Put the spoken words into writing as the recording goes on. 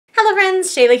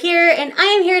friends, Shayla here, and I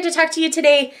am here to talk to you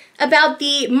today about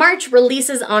the March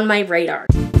releases on my radar.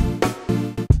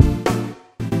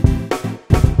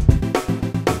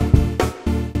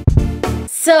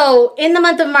 So in the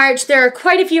month of March, there are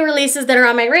quite a few releases that are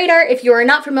on my radar. If you are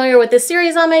not familiar with this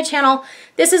series on my channel,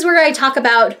 this is where I talk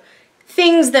about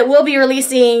things that will be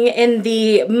releasing in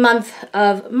the month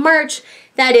of March.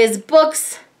 That is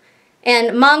books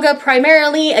and manga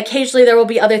primarily. Occasionally there will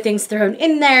be other things thrown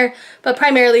in there, but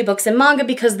primarily books and manga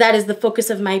because that is the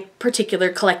focus of my particular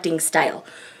collecting style.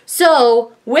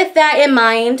 So with that in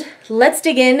mind, let's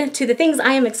dig into the things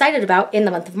I am excited about in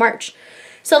the month of March.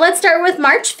 So let's start with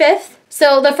March 5th.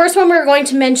 So the first one we're going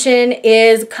to mention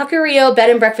is Kakuryou Bed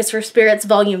and Breakfast for Spirits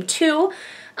Volume 2.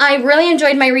 I really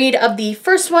enjoyed my read of the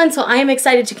first one, so I am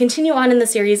excited to continue on in the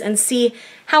series and see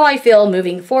how I feel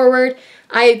moving forward.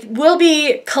 I will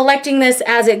be collecting this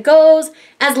as it goes,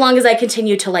 as long as I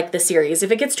continue to like the series. If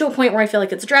it gets to a point where I feel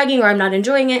like it's dragging or I'm not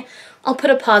enjoying it, I'll put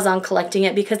a pause on collecting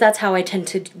it because that's how I tend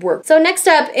to work. So next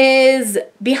up is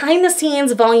Behind the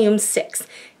Scenes Volume 6.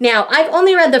 Now, I've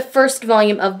only read the first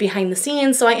volume of Behind the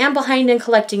Scenes, so I am behind in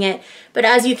collecting it, but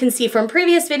as you can see from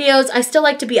previous videos, I still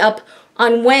like to be up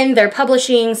on when they're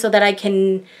publishing so that I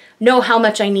can know how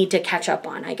much I need to catch up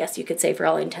on, I guess you could say, for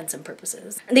all intents and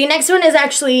purposes. The next one is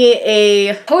actually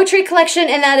a poetry collection,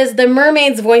 and that is The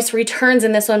Mermaid's Voice Returns,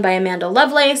 in this one by Amanda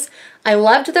Lovelace. I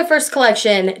loved the first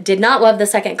collection, did not love the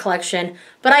second collection,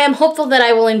 but I am hopeful that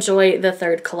I will enjoy the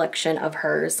third collection of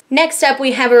hers. Next up,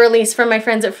 we have a release from my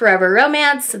friends at Forever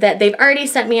Romance that they've already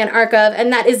sent me an arc of,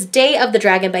 and that is Day of the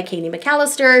Dragon by Katie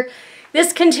McAllister.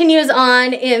 This continues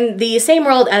on in the same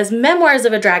world as Memoirs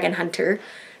of a Dragon Hunter,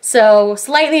 so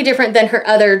slightly different than her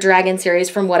other dragon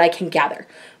series from what I can gather,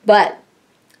 but,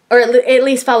 or at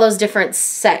least follows different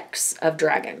sects of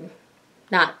dragon,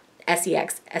 not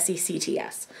S-E-X,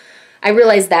 S-E-C-T-S. I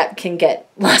realize that can get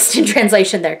lost in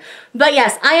translation there. But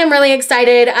yes, I am really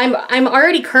excited. I'm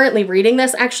already currently reading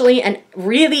this actually and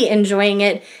really enjoying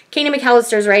it. Katie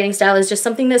McAllister's writing style is just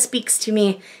something that speaks to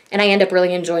me and I end up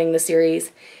really enjoying the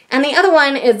series. And the other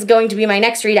one is going to be my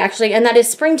next read actually, and that is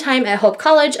Springtime at Hope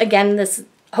College. Again, this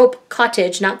Hope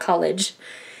Cottage, not college.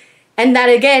 And that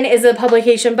again is a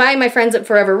publication by my friends at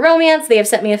Forever Romance. They have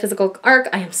sent me a physical arc.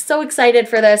 I am so excited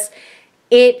for this.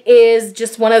 It is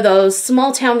just one of those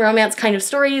small town romance kind of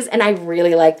stories, and I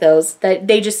really like those. That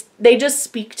they just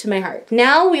speak to my heart.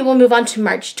 Now we will move on to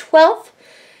March 12th.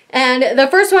 And the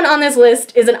first one on this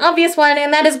list is an obvious one,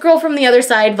 and that is Girl from the Other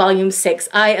Side Volume 6.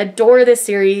 I adore this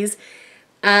series.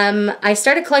 I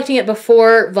started collecting it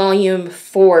before Volume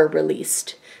 4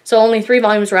 released. So only 3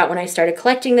 volumes were out when I started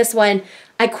collecting this one.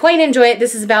 I quite enjoy it.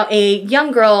 This is about a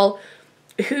young girl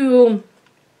who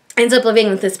ends up living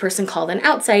with this person called an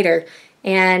outsider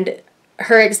and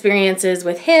her experiences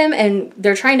with him, and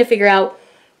they're trying to figure out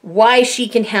why she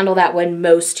can handle that when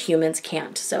most humans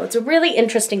can't. So it's a really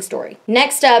interesting story.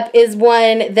 Next up is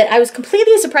one that I was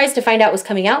completely surprised to find out was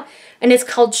coming out, and it's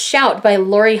called Shout by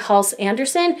Laurie Halse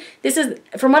Anderson. This is,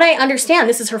 from what I understand,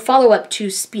 this is her follow-up to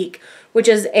Speak, which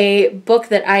is a book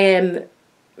that I am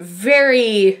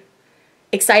very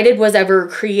excited was ever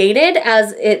created,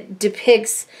 as it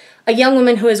depicts a young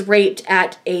woman who is raped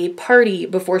at a party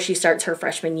before she starts her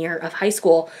freshman year of high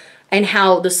school, and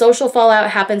how the social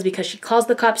fallout happens because she calls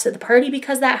the cops at the party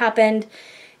because that happened,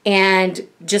 and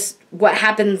just what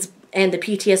happens and the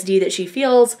PTSD that she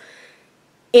feels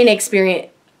in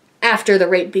experience after the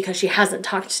rape because she hasn't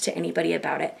talked to anybody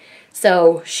about it.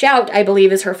 So Shout, I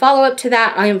believe, is her follow-up to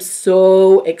that. I am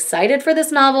so excited for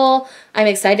this novel. I'm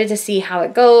excited to see how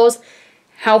it goes,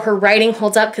 how her writing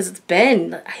holds up, because it's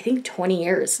been, I think, 20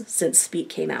 years since Speak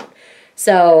came out.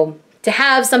 So to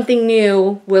have something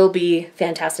new will be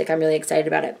fantastic. I'm really excited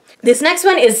about it. This next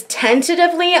one is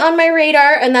tentatively on my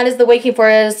radar, and that is The Waking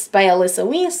Forest by Alyssa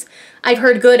Weiss. I've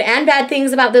heard good and bad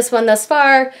things about this one thus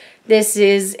far. This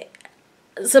is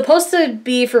supposed to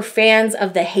be for fans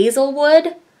of the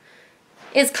Hazelwood,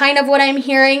 is kind of what I'm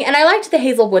hearing. And I liked the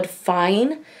Hazelwood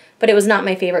fine, but it was not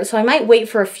my favorite. So I might wait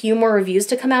for a few more reviews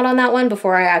to come out on that one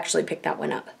before I actually pick that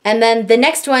one up. And then the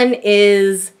next one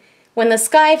is When the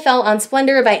Sky Fell on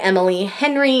Splendor by Emily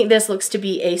Henry. This looks to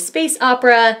be a space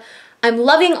opera. I'm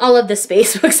loving all of the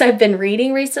space books I've been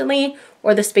reading recently,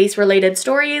 or the space related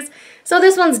stories. So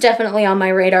this one's definitely on my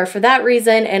radar for that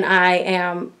reason, and I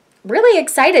am really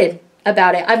excited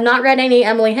about it. I've not read any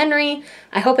Emily Henry.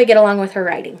 I hope I get along with her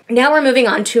writing. Now we're moving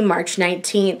on to March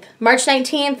 19th. March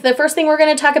 19th, the first thing we're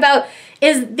going to talk about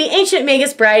is The Ancient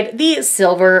Magus Bride, The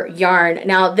Silver Yarn.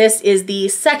 Now this is the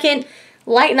second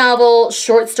light novel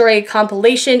short story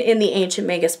compilation in the Ancient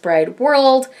Magus Bride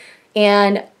world.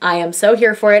 and I am so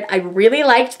here for it. I really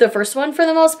liked the first one for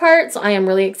the most part, so I am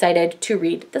really excited to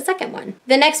read the second one.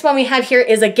 The next one we have here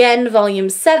is again volume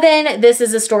 7. This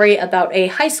is a story about a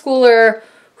high schooler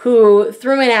who,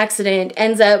 through an accident,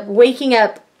 ends up waking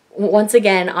up once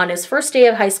again on his first day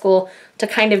of high school to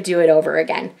kind of do it over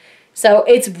again. So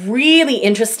it's really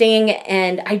interesting,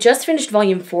 and I just finished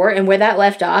volume 4, and where that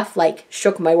left off, like,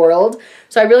 shook my world.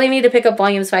 So I really need to pick up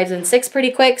volumes 5 and 6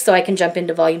 pretty quick so I can jump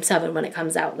into volume 7 when it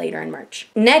comes out later in March.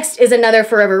 Next is another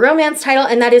forever romance title,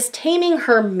 and that is Taming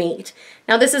Her Mate.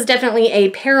 Now this is definitely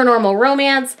a paranormal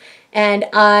romance, and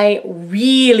I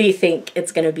really think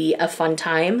it's going to be a fun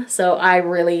time. So I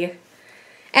really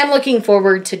am looking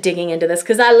forward to digging into this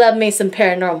because I love me some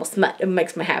paranormal smut. It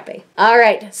makes me happy. All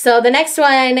right, so the next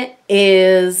one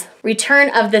is Return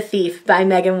of the Thief by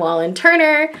Megan Wallen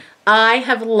Turner. I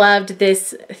have loved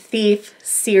this Thief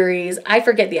series. I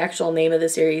forget the actual name of the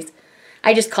series.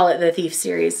 I just call it the Thief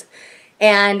series.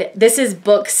 And this is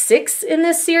book 6 in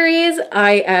this series.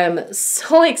 I am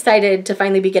so excited to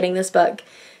finally be getting this book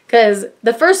because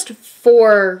the first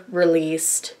 4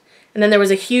 released, and then there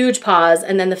was a huge pause,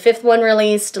 and then the 5th one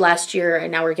released last year, and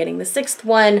now we're getting the 6th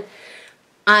one.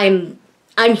 I'm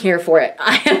here for it.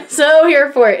 I am so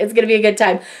here for it. It's going to be a good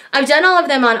time. I've done all of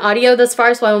them on audio thus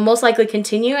far, so I will most likely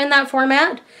continue in that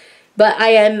format. But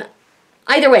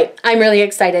either way, I'm really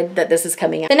excited that this is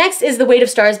coming out. The next is The Weight of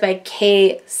Stars by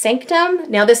Kay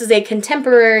Sanctum. Now, this is a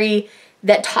contemporary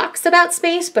that talks about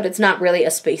space, but it's not really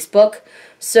a space book.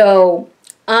 So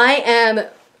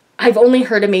I've only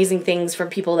heard amazing things from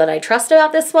people that I trust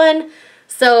about this one.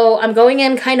 So I'm going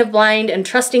in kind of blind and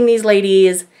trusting these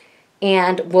ladies,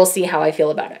 and we'll see how I feel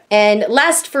about it. And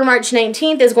last for March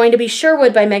 19th is going to be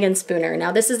Sherwood by Megan Spooner.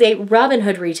 Now this is a Robin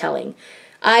Hood retelling.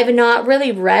 I've not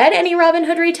really read any Robin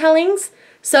Hood retellings,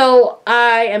 so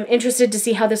I am interested to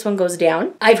see how this one goes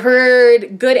down. I've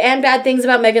heard good and bad things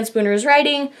about Megan Spooner's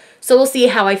writing, so we'll see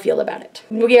how I feel about it.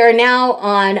 We are now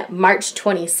on March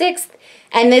 26th.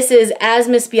 And this is As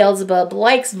Miss Beelzebub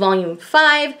Likes Volume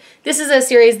 5. This is a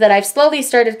series that I've slowly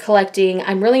started collecting.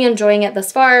 I'm really enjoying it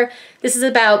thus far. This is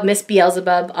about Miss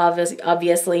Beelzebub,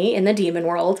 obviously, in the demon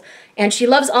world. And she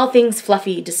loves all things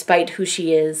fluffy despite who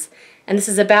she is. And this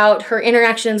is about her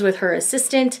interactions with her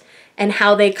assistant and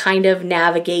how they kind of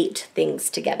navigate things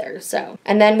together.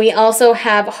 And then we also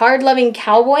have Hard Loving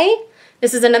Cowboy.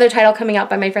 This is another title coming out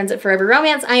by my friends at Forever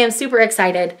Romance. I am super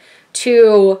excited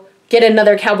to get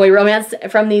another cowboy romance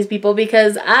from these people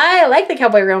because I like the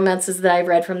cowboy romances that I've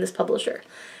read from this publisher.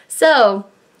 So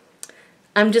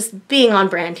I'm just being on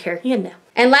brand here, you know.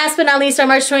 And last but not least, on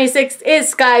March 26th is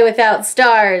Sky Without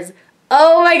Stars.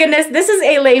 Oh my goodness, this is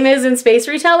a Les Mis in space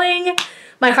retelling.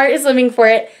 My heart is living for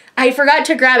it. I forgot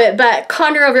to grab it, but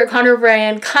Connor over at Connor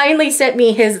Bryan kindly sent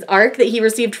me his arc that he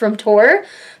received from Tor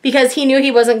because he knew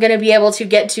he wasn't going to be able to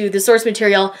get to the source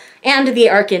material and the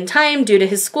arc in time due to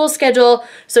his school schedule.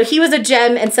 So he was a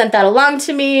gem and sent that along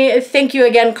to me. Thank you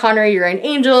again, Connor. You're an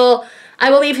angel.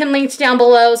 I will leave him linked down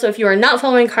below. So if you are not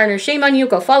following Connor, shame on you.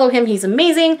 Go follow him. He's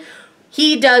amazing.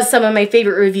 He does some of my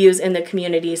favorite reviews in the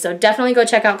community. So definitely go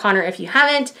check out Connor if you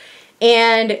haven't.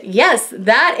 And yes,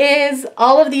 that is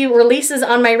all of the releases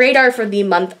on my radar for the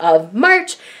month of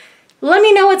March. Let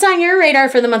me know what's on your radar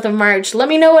for the month of March. Let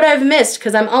me know what I've missed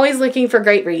because I'm always looking for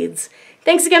great reads.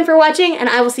 Thanks again for watching, and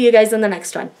I will see you guys in the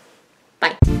next one.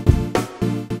 Bye.